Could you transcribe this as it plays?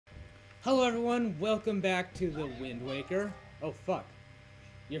Hello everyone, welcome back to the Wind Waker. Oh fuck.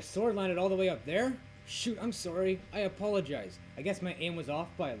 Your sword landed all the way up there? Shoot, I'm sorry. I apologize. I guess my aim was off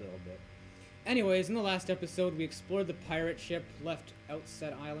by a little bit. Anyways, in the last episode we explored the pirate ship left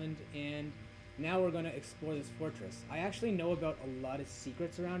outside Island, and now we're gonna explore this fortress. I actually know about a lot of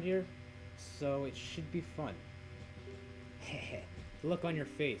secrets around here, so it should be fun. Heh. The look on your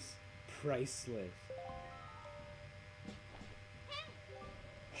face. Priceless.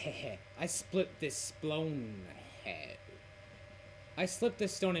 Heh. I split this stone. I slipped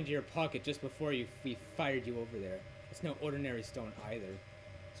this stone into your pocket just before we fired you over there. It's no ordinary stone either.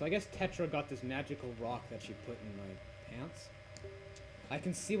 So I guess Tetra got this magical rock that she put in my pants. I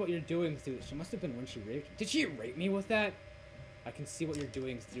can see what you're doing through this. She must have been when she raped me. Did she rape me with that? I can see what you're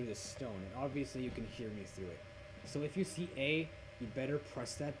doing through this stone, and obviously you can hear me through it. So if you see A, you better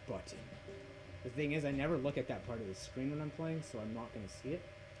press that button. The thing is, I never look at that part of the screen when I'm playing, so I'm not going to see it.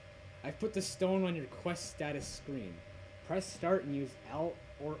 I've put the stone on your quest status screen. Press start and use L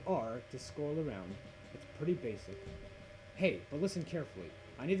or R to scroll around. It's pretty basic. Hey, but listen carefully.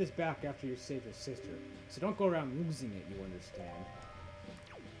 I need this back after you save your sister, so don't go around losing it, you understand?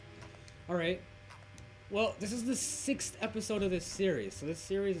 Alright. Well, this is the 6th episode of this series, so this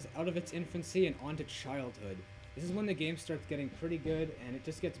series is out of its infancy and onto childhood. This is when the game starts getting pretty good, and it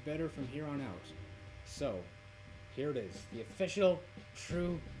just gets better from here on out. So, here it is. The official,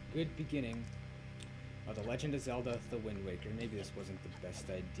 true, good beginning of The Legend of Zelda The Wind Waker. Maybe this wasn't the best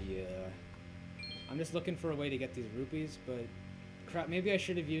idea. I'm just looking for a way to get these rupees, but crap, maybe I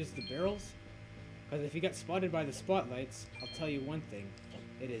should have used the barrels? Because if you get spotted by the spotlights, I'll tell you one thing.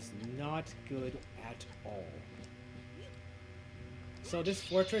 It is not good at all. So this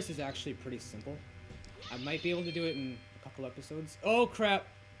fortress is actually pretty simple. I might be able to do it in a couple episodes. Oh crap!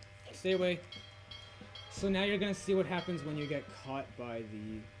 Stay away. So now you're gonna see what happens when you get caught by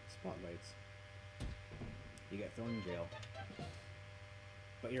the spotlights. You get thrown in jail.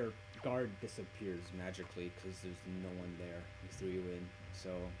 But your guard disappears magically because there's no one there who threw you in. So,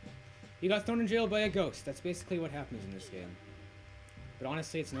 you got thrown in jail by a ghost. That's basically what happens in this game. But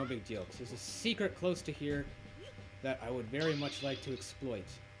honestly, it's no big deal, because there's a secret close to here that I would very much like to exploit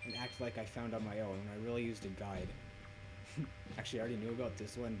and act like I found on my own, and I really used a guide. Actually, I already knew about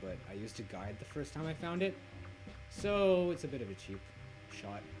this one, but I used a guide the first time I found it. So, it's a bit of a cheap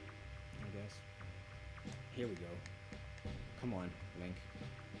shot, I guess. Here we go. Come on, Link.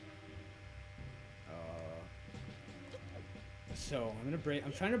 So,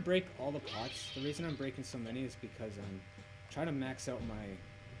 I'm trying to break all the pots. The reason I'm breaking so many is because I'm trying to max out my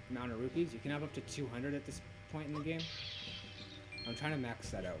amount of rupees. You can have up to 200 at this point in the game. I'm trying to max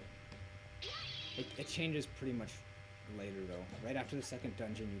that out. It changes pretty much later though. Right after the second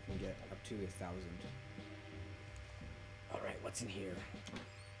dungeon you can get up to 1,000. Alright, what's in here?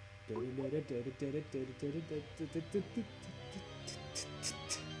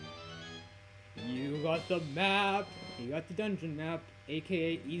 You got the map! You got the dungeon map,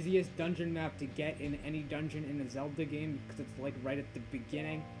 aka easiest dungeon map to get in any dungeon in a Zelda game because it's like right at the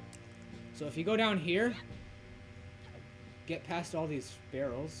beginning. So if you go down here, get past all these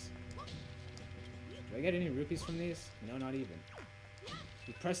barrels. Do I get any rupees from these? No, not even.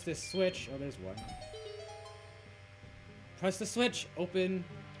 You press this switch. Oh, there's one. Press the switch, open.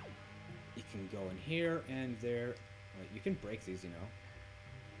 You can go in here and there. You can break these, you know.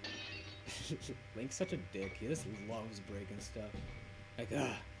 Link's such a dick. He just loves breaking stuff. Like,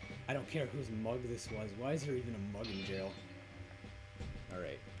 I don't care whose mug this was. Why is there even a mug in jail?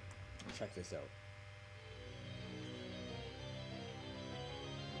 Alright. Check this out.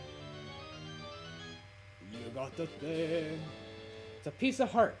 You got the thing. It's a piece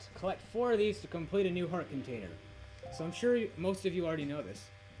of heart. Collect 4 of these to complete a new heart container. So I'm sure most of you already know this.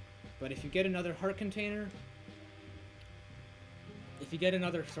 But if you get another heart container... If you get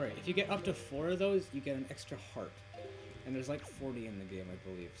up to 4 of those, you get an extra heart. And there's like 40 in the game, I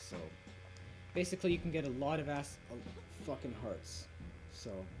believe, so... Basically, you can get a lot of fucking hearts.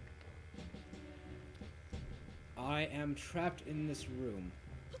 So... I am trapped in this room.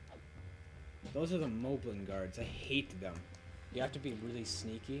 Those are the Moblin guards. I hate them. You have to be really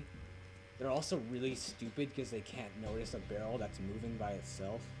sneaky. They're also really stupid because they can't notice a barrel that's moving by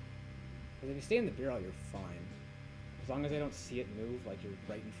itself. Because if you stay in the barrel, you're fine. As long as they don't see it move, like you're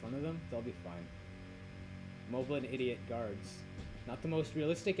right in front of them, they'll be fine. Moblin idiot guards. Not the most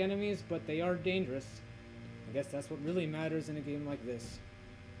realistic enemies, but they are dangerous. I guess that's what really matters in a game like this.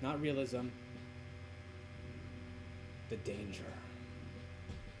 Not realism. The danger.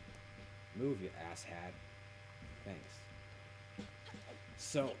 Move, you asshat. Thanks.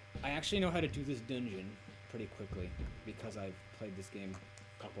 So, I actually know how to do this dungeon pretty quickly, because I've played this game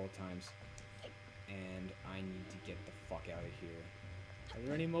couple of times. And I need to get the fuck out of here. Are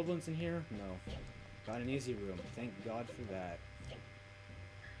there any Moblins in here? No. Got an easy room. Thank God for that.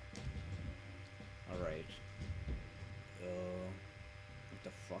 Alright. What the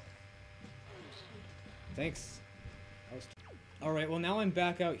fuck? Thanks. Alright, well now I'm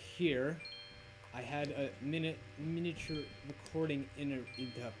back out here. I had a miniature recording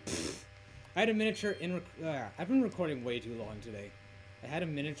I had a miniature I've been recording way too long today. I had a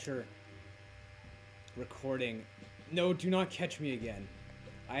miniature recording. No, do not catch me again.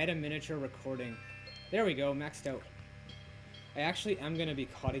 I had a miniature recording. There we go, maxed out. I actually am gonna be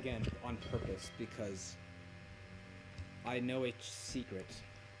caught again on purpose because I know a secret.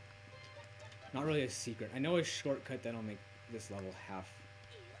 Not really a secret. I know a shortcut that'll make this level half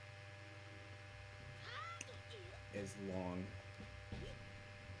as long.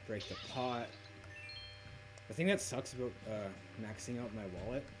 Break the pot. The thing that sucks about maxing out my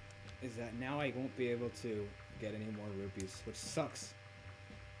wallet is that now I won't be able to get any more rupees, which sucks.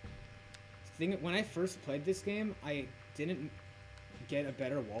 When I first played this game, I didn't get a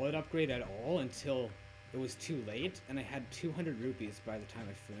better wallet upgrade at all until it was too late, and I had 200 rupees by the time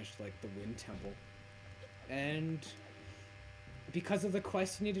I finished, like, the Wind Temple. And because of the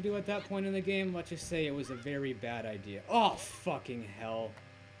quest you need to do at that point in the game, let's just say it was a very bad idea. Oh, fucking hell.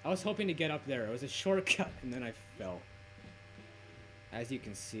 I was hoping to get up there. It was a shortcut, and then I fell. As you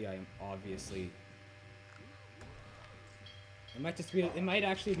can see, I am obviously... It might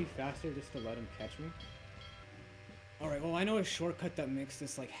actually be faster just to let him catch me. Alright, well I know a shortcut that makes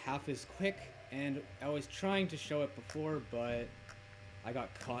this like half as quick, and I was trying to show it before, but I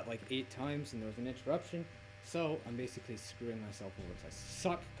got caught like 8 times and there was an interruption, so I'm basically screwing myself over because I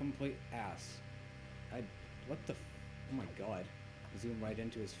suck complete ass. What the oh my god. Zoom right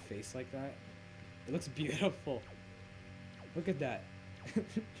into his face like that. It looks beautiful. Look at that.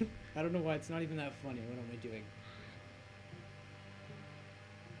 I don't know why it's not even that funny. What am I doing?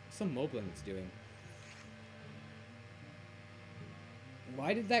 Some Moblins doing.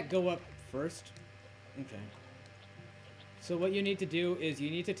 Why did that go up first? Okay. So what you need to do is you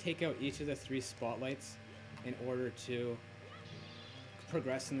need to take out each of the 3 spotlights in order to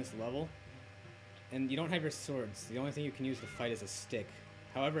progress in this level. And you don't have your swords. The only thing you can use to fight is a stick.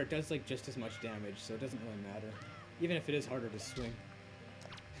 However, it does like just as much damage, so it doesn't really matter. Even if it is harder to swing.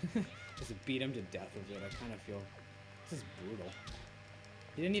 Just beat him to death with it. I kind of feel... This is brutal.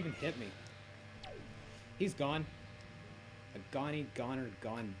 He didn't even hit me. He's gone. A goner,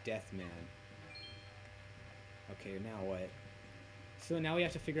 gone death man. Okay, now what? So now we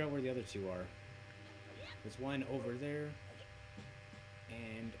have to figure out where the other 2 are. There's one over there.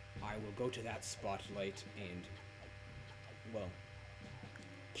 And I will go to that spotlight and, well,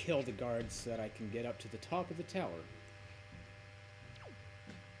 kill the guards so that I can get up to the top of the tower.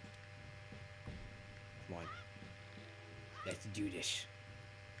 Come on. Let's do this.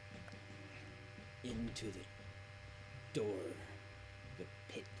 Into the door. The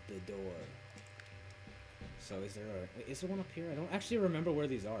pit, the door. So is there one up here? I don't actually remember where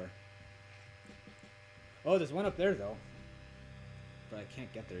these are. Oh, there's one up there though. But I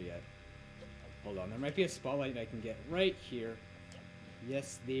can't get there yet. Hold on, there might be a spotlight I can get right here.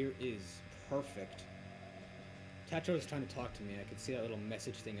 Yes, there is. Perfect. Tacho was trying to talk to me. I could see that little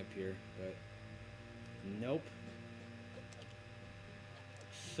message thing up here, but nope.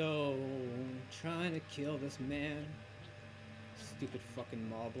 So, trying to kill this man. Stupid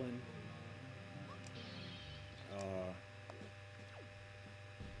fucking Moblin.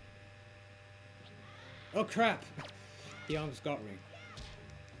 Oh crap! He almost got me.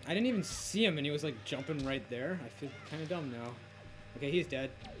 I didn't even see him and he was like jumping right there. I feel kind of dumb now. Okay, he's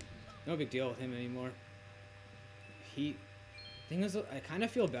dead. No big deal with him anymore. Thing is, I kind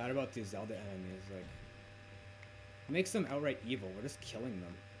of feel bad about these Zelda enemies. Like, it makes them outright evil. We're just killing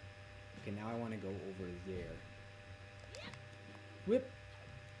them. Okay, now I want to go over there. Whip.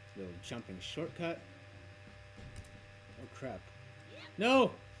 Little jumping shortcut. Oh crap.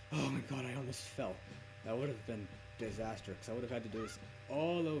 No! Oh my god, I almost fell. That would have been disaster, because I would have had to do this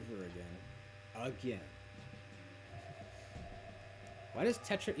all over again. Why does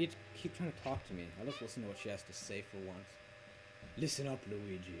Tetra keep trying to talk to me? I'll just listen to what she has to say for once. Listen up,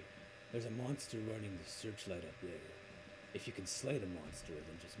 Luigi. There's a monster running the searchlight up there. If you can slay the monster,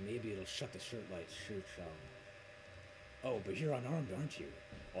 then just maybe it'll shut the searchlight. Oh, but you're unarmed, aren't you?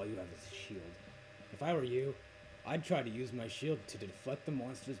 All you have is a shield. If I were you, I'd try to use my shield to deflect the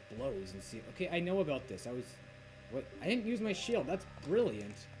monster's blows and see... Okay, I know about this. I didn't use my shield. That's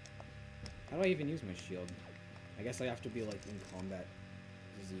brilliant. How do I even use my shield? I guess I have to be, like, in combat.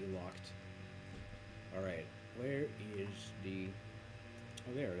 Z-locked. Alright. Where is the...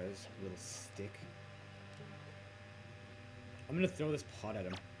 Oh, there it is. A little stick. I'm gonna throw this pot at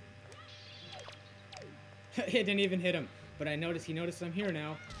him. It didn't even hit him. But he noticed I'm here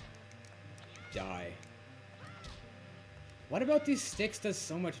now. Die. What about these sticks does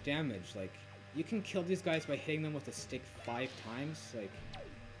so much damage? Like, you can kill these guys by hitting them with a stick 5 times. Like,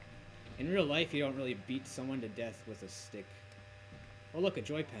 in real life, you don't really beat someone to death with a stick. Oh, look, a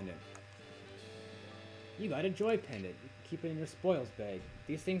joy pendant. You got a joy pendant. You can keep it in your spoils bag.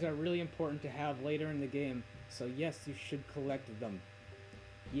 These things are really important to have later in the game, so yes, you should collect them.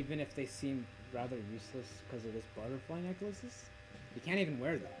 Even if they seem rather useless because of this butterfly necklaces. You can't even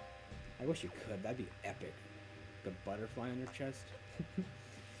wear them. I wish you could. That'd be epic. Like a butterfly on your chest.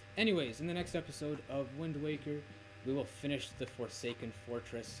 Anyways, in the next episode of Wind Waker, we will finish the Forsaken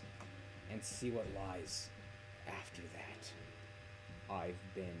Fortress and see what lies after that. I've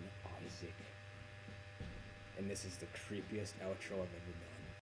been Isaac. And this is the creepiest outro I've ever made.